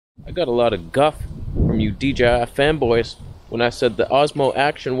I got a lot of guff from you DJI fanboys when I said the Osmo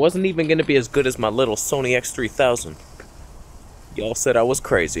Action wasn't even going to be as good as my little Sony X3000. Y'all said I was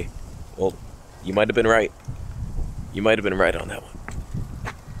crazy. Well, you might have been right. You might have been right on that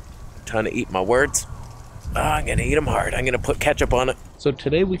one. Time to eat my words. I'm gonna eat them hard. I'm gonna put ketchup on it. So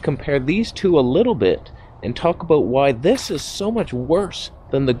today we compare these two a little bit and talk about why this is so much worse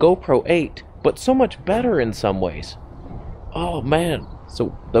than the GoPro 8, but so much better in some ways. Oh man.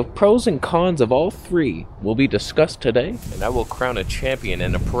 So the pros and cons of all three will be discussed today, and I will crown a champion,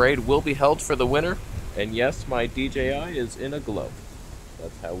 and a parade will be held for the winner. And yes, my DJI is in a glow.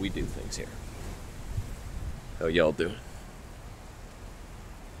 That's how we do things here. How y'all doing?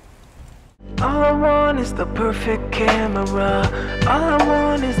 All I want is the perfect camera. All I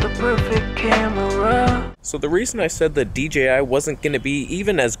want is the perfect camera. So the reason I said the DJI wasn't going to be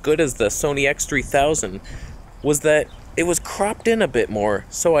even as good as the Sony X3000 was that it was cropped in a bit more,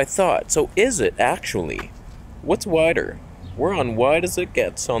 so I thought. So is it actually? What's wider? We're on wide as it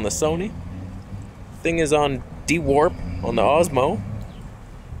gets on the Sony. Thing is on de-warp on the Osmo.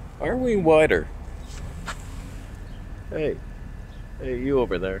 Are we wider? Hey you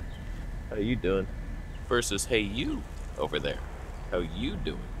over there. How you doing? Versus hey you over there. How you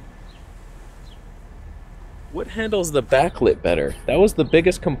doing? What handles the backlit better? That was the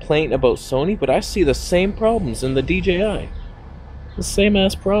biggest complaint about Sony, but I see the same problems in the DJI. The same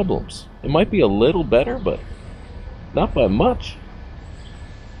ass problems. It might be a little better, but not by much.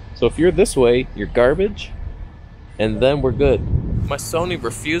 So if you're this way, you're garbage, and then we're good. My Sony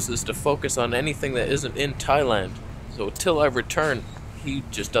refuses to focus on anything that isn't in Thailand, so till I return, he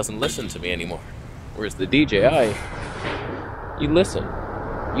just doesn't listen to me anymore. Whereas the DJI, you listen.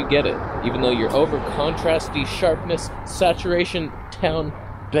 You get it, even though you're over contrasty sharpness, saturation, town,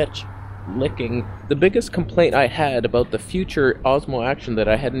 bitch, licking. The biggest complaint I had about the future Osmo Action that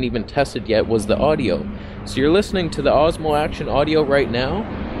I hadn't even tested yet was the audio. So you're listening to the Osmo Action audio right now,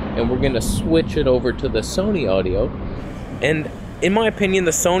 and we're gonna switch it over to the Sony audio. And in my opinion,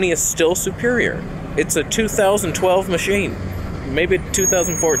 the Sony is still superior. It's a 2012 machine, maybe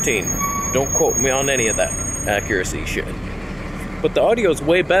 2014. Don't quote me on any of that accuracy shit. But the audio is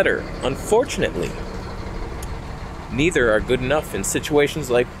way better. Unfortunately, neither are good enough in situations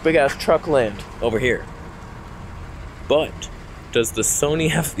like big-ass truck land over here. But does the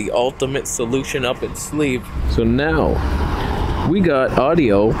Sony have the ultimate solution up its sleeve? So now, we got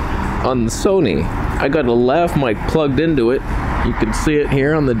audio on the Sony. I got a lav mic plugged into it. You can see it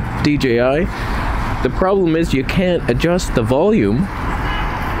here on the DJI. The problem is you can't adjust the volume.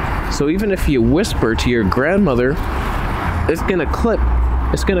 So even if you whisper to your grandmother, it's gonna clip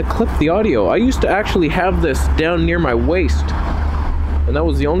the audio. I used to actually have this down near my waist, and that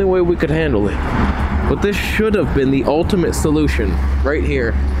was the only way we could handle it. But this should have been the ultimate solution right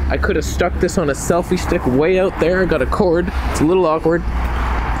here. I could have stuck this on a selfie stick way out there. I got a cord. It's a little awkward.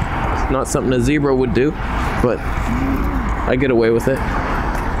 It's not something a zebra would do, but I get away with it.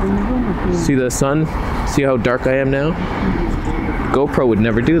 See the sun? See how dark I am now? GoPro would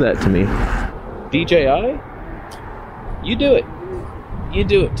never do that to me. DJI? You do it. You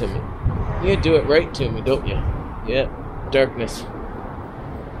do it to me. You do it right to me, don't you? Yeah, darkness.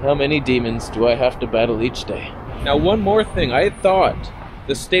 How many demons do I have to battle each day? Now, one more thing. I thought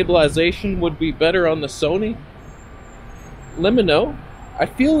the stabilization would be better on the Sony. Let me know. I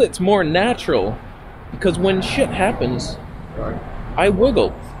feel it's more natural because when shit happens, I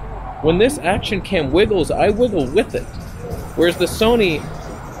wiggle. When this action cam wiggles, I wiggle with it. Whereas the Sony,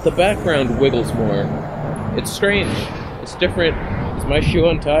 the background wiggles more. It's strange. It's different. Is my shoe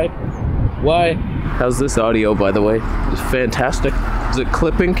untied? Why? How's this audio, by the way? It's fantastic. Is it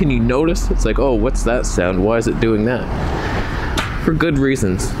clipping? Can you notice? It's like, oh, what's that sound? Why is it doing that? For good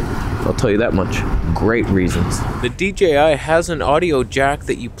reasons. I'll tell you that much. Great reasons. The DJI has an audio jack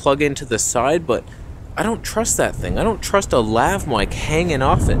that you plug into the side, but I don't trust that thing. I don't trust a lav mic hanging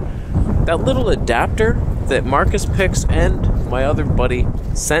off it. That little adapter that Marcus Picks and my other buddy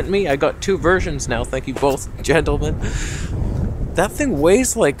sent me, I got two versions now, thank you both, gentlemen. That thing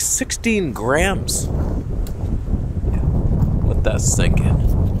weighs like 16 grams. Let that sink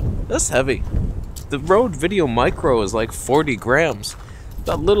in. That's heavy. The Rode Video Micro is like 40 grams.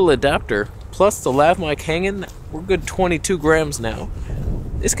 That little adapter, plus the lav mic hanging, we're good 22 grams now.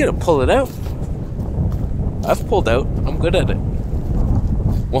 It's gonna pull it out. I've pulled out. I'm good at it.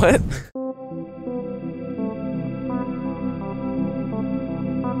 What?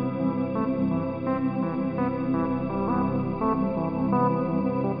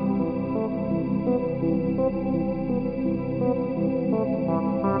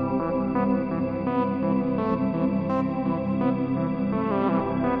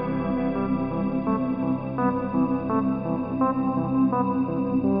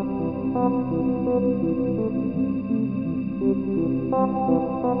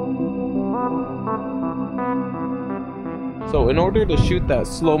 So in order to shoot that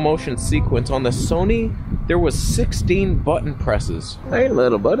slow motion sequence on the Sony, there was 16 button presses. Hey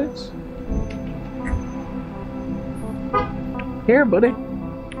little buddies. Here, buddy.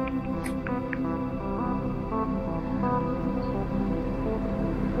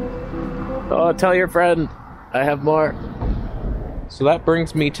 Oh, tell your friend I have more. So that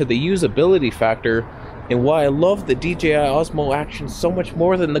brings me to the usability factor and why I love the DJI Osmo Action so much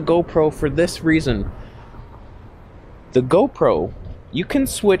more than the GoPro for this reason. The GoPro, you can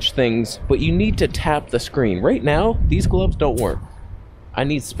switch things, but you need to tap the screen. Right now, these gloves don't work. I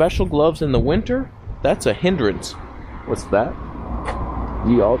need special gloves in the winter. That's a hindrance. What's that?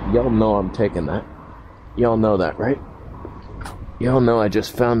 Y'all know I'm taking that. Y'all know that, right? Y'all know I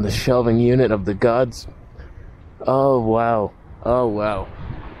just found the shelving unit of the gods. Oh, wow. Oh, wow.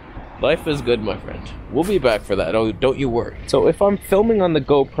 Life is good, my friend. We'll be back for that. Oh, don't you worry. So if I'm filming on the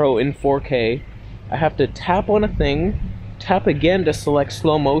GoPro in 4K, I have to tap on a thing, tap again to select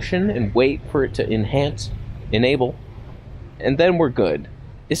slow motion, and wait for it to enable, and then we're good.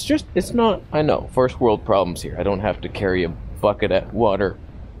 It's not, I know, first world problems here. I don't have to carry a bucket of water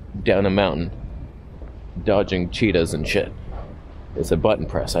down a mountain, dodging cheetahs and shit. It's a button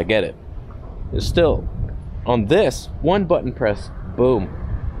press, I get it. It's still, on this, one button press, boom,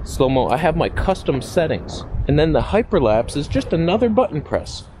 slow-mo. I have my custom settings, and then the hyperlapse is just another button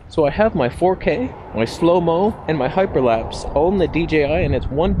press. So I have my 4K, my slow-mo, and my hyperlapse all in the DJI, and it's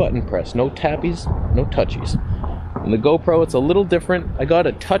one button press. No tappies, no touchies. In the GoPro, it's a little different. I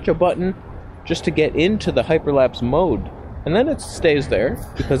gotta touch a button just to get into the hyperlapse mode. And then it stays there,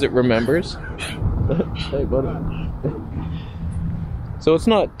 because it remembers. Hey, buddy. So it's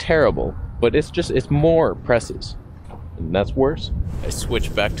not terrible, but it's more presses. And that's worse. I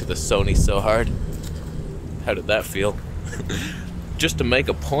switched back to the Sony so hard. How did that feel? Just to make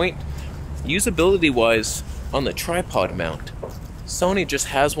a point, usability-wise, on the tripod mount, Sony just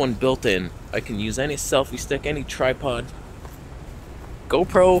has one built in. I can use any selfie stick, any tripod.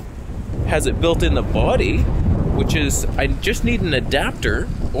 GoPro has it built in the body, which is, I just need an adapter,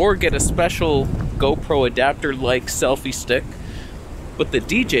 or get a special GoPro adapter-like selfie stick. But the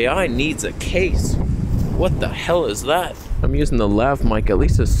DJI needs a case. What the hell is that? I'm using the lav mic, at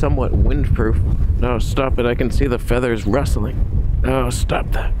least it's somewhat windproof. No, stop it, I can see the feathers rustling. Oh,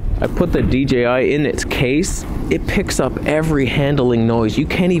 stop that. I put the DJI in its case. It picks up every handling noise. You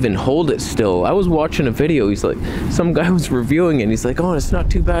can't even hold it still. I was watching a video, he's like, some guy was reviewing it, and he's like, oh, it's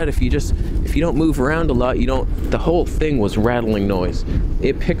not too bad if you don't move around a lot, the whole thing was rattling noise.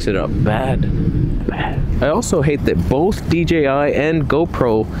 It picks it up bad. I also hate that both DJI and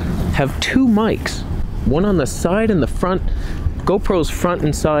GoPro have two mics. One on the side and the front. GoPro's front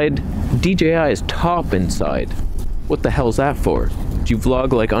and side, DJI's top and side. What the hell's that for? Do you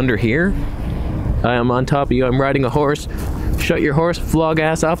vlog like under here? I am on top of you, I'm riding a horse. Shut your horse vlog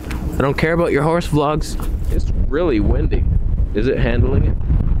ass up. I don't care about your horse vlogs. It's really windy. Is it handling it?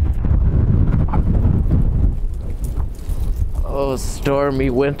 Oh, stormy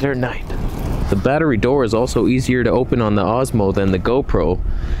winter night. The battery door is also easier to open on the Osmo than the GoPro.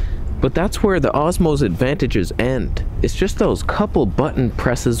 But that's where the Osmo's advantages end. It's just those couple button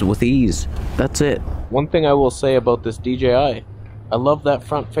presses with ease. That's it. One thing I will say about this DJI, I love that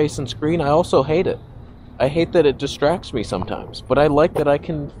front-facing screen. I also hate it. I hate that it distracts me sometimes, but I like that I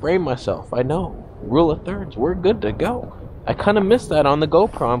can frame myself. I know. Rule of thirds, we're good to go. I kind of miss that on the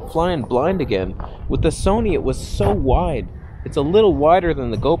GoPro. I'm flying blind again. With the Sony, it was so wide. It's a little wider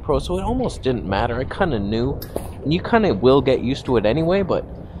than the GoPro, so it almost didn't matter. I kind of knew. And you kind of will get used to it anyway, but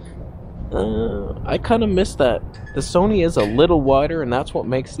I kind of miss that. The Sony is a little wider, and that's what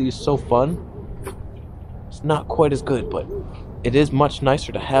makes these so fun. It's not quite as good, but it is much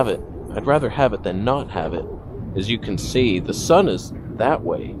nicer to have it. I'd rather have it than not have it. As you can see, the sun is that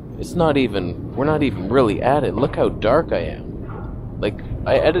way. It's not even, we're not even really at it. Look how dark I am. Like,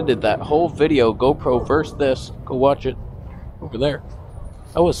 I edited that whole video, GoPro versus this. Go watch it. Over there.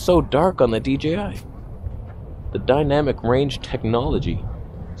 I was so dark on the DJI. The dynamic range technology.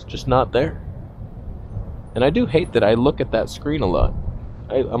 It's just not there. And I do hate that I look at that screen a lot.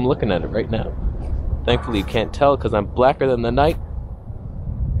 I'm looking at it right now. Thankfully you can't tell because I'm blacker than the night.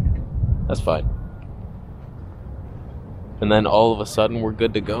 That's fine. And then all of a sudden we're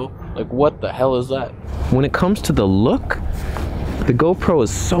good to go. Like, what the hell is that? When it comes to the look, the GoPro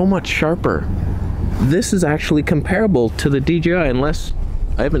is so much sharper. This is actually comparable to the DJI, unless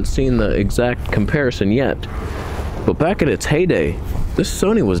I haven't seen the exact comparison yet. But back in its heyday, This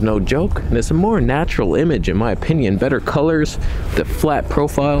Sony was no joke, and it's a more natural image in my opinion. Better colors, the flat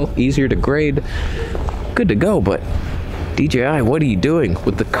profile, easier to grade. Good to go, but DJI, what are you doing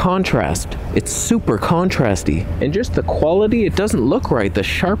with the contrast? It's super contrasty, and just the quality, it doesn't look right. The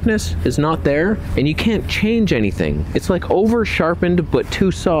sharpness is not there, and you can't change anything. It's like over sharpened but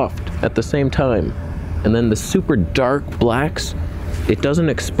too soft at the same time. And then the super dark blacks, it doesn't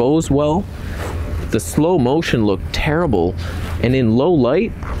expose well. The slow motion looked terrible, and in low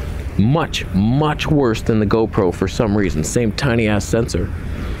light, much worse than the GoPro for some reason. Same tiny ass sensor.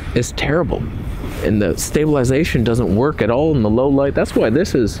 It's terrible. And the stabilization doesn't work at all in the low light. That's why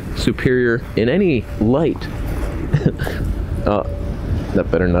this is superior in any light. That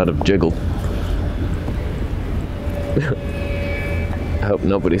better not have jiggled. I hope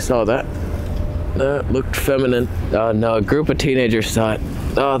nobody saw that. That looked feminine. No, a group of teenagers saw it.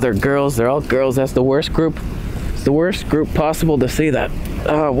 Oh, they're girls. They're all girls. That's the worst group. It's the worst group possible to see that.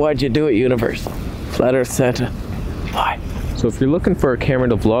 Oh, why'd you do it, universe? Flat Earth Santa. Why? So if you're looking for a camera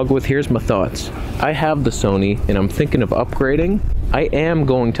to vlog with, here's my thoughts. I have the Sony, and I'm thinking of upgrading. I am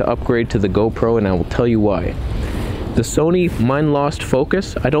going to upgrade to the GoPro, and I will tell you why. The Sony, mine lost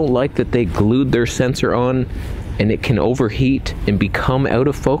focus. I don't like that they glued their sensor on, and it can overheat and become out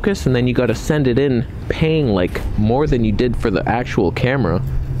of focus, and then you gotta send it in paying like more than you did for the actual camera.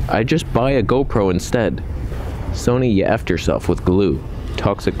 I just buy a GoPro instead. Sony, you effed yourself with glue.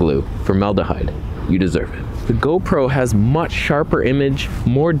 Toxic glue. Formaldehyde. You deserve it. The GoPro has much sharper image,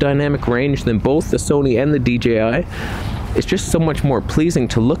 more dynamic range than both the Sony and the DJI. It's just so much more pleasing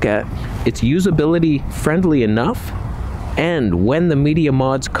to look at. It's usability friendly enough, and when the media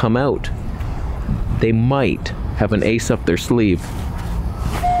mods come out, they might have an ace up their sleeve.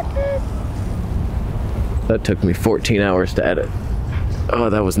 That took me 14 hours to edit. Oh,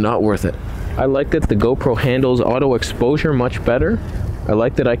 that was not worth it. I like that the GoPro handles auto exposure much better. I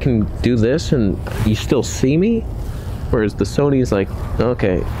like that I can do this and you still see me, whereas the Sony's like,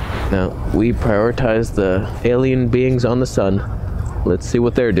 okay, now we prioritize the alien beings on the sun. Let's see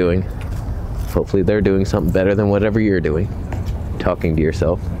what they're doing. Hopefully they're doing something better than whatever you're doing. Talking to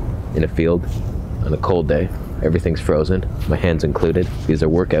yourself in a field on a cold day. Everything's frozen, my hands included. These are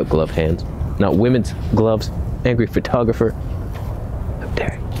workout glove hands, not women's gloves. Angry photographer. How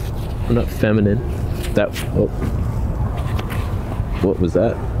dare you? I'm not feminine. That, oh. What was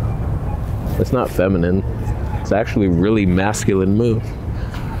that? It's not feminine. It's actually a really masculine move.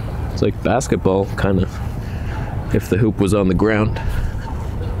 It's like basketball, kind of, if the hoop was on the ground.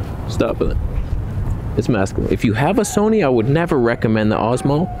 Stop with it. It's masculine. If you have a Sony, I would never recommend the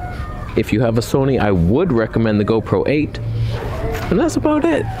Osmo. If you have a Sony, I would recommend the GoPro 8. And that's about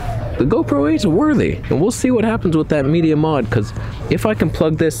it. The GoPro 8 is worthy. And we'll see what happens with that media mod, because if I can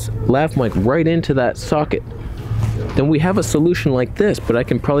plug this lav mic right into that socket, then we have a solution like this, but I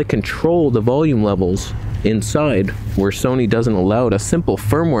can probably control the volume levels inside where Sony doesn't allow it. A simple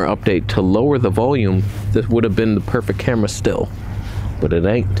firmware update to lower the volume, this would have been the perfect camera still, but it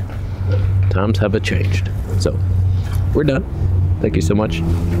ain't. Times have changed. So, we're done. Thank you so much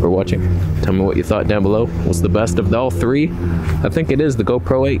for watching. Tell me what you thought down below. What's the best of all three? I think it is the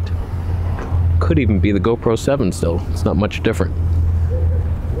GoPro 8. Could even be the GoPro 7 still. It's not much different.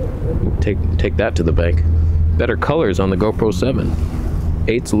 Take that to the bank. Better colors on the GoPro 7.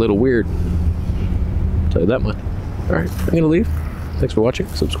 8's a little weird. I'll tell you that much. Alright, I'm gonna leave. Thanks for watching.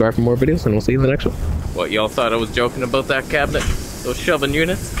 Subscribe for more videos, and we'll see you in the next one. What, y'all thought I was joking about that cabinet? Those shoving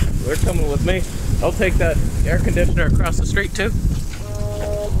units? They're coming with me. I'll take that air conditioner across the street too.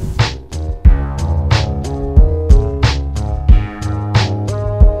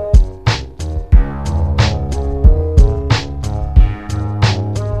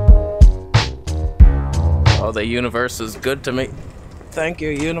 Oh, the universe is good to me. Thank you,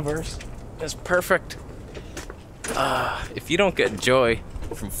 universe. It's perfect. If you don't get joy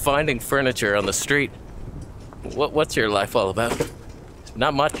from finding furniture on the street, what's your life all about?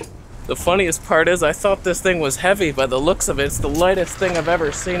 Not much. The funniest part is I thought this thing was heavy by the looks of it. It's the lightest thing I've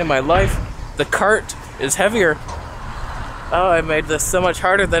ever seen in my life. The cart is heavier. Oh, I made this so much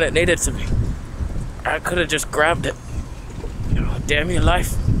harder than it needed to be. I could have just grabbed it. Oh, damn you,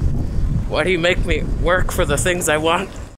 life. Why do you make me work for the things I want?